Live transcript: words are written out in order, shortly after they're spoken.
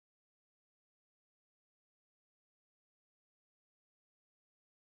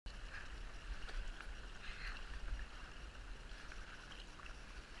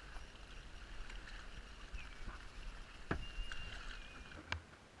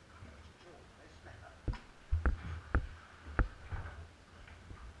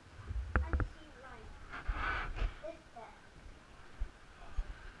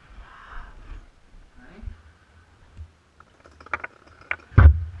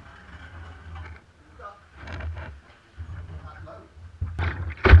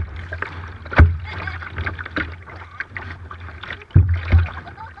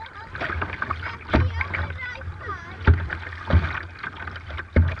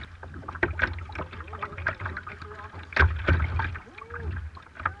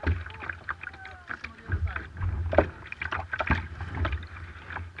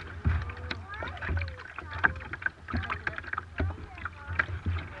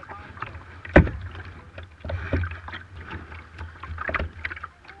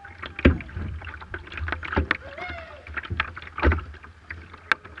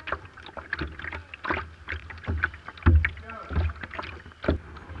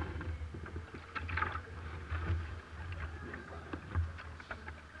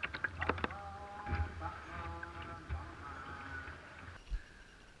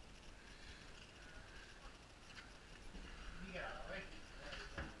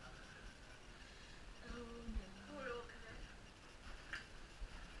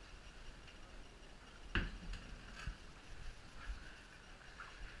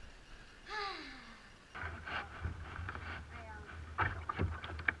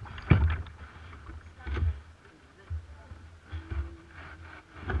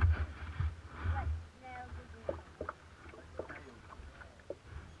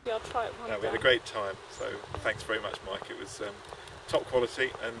try it one day. We had a great time, so thanks very much, Mike. It was top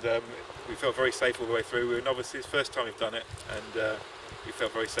quality, and we felt very safe all the way through. We were novices, first time we've done it, and we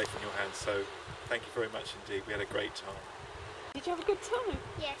felt very safe in your hands, so thank you very much indeed. We had a great time. Did you have a good time?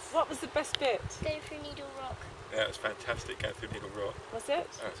 Yes. What was the best bit? Going through Needle Rock. Yeah, it was fantastic going through Needle Rock. Was it?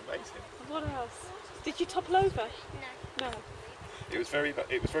 Oh, it was amazing. And what else? Did you topple over? No. No. It was very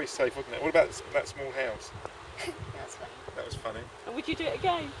safe, wasn't it? What about that small house? That's funny. That was funny. And would you do it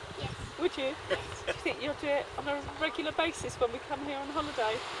again? Yes. Would you? Do you think you'll do it on a regular basis when we come here on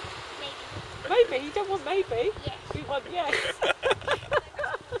holiday? Maybe. Maybe? You don't want maybe? Yes. You want yes.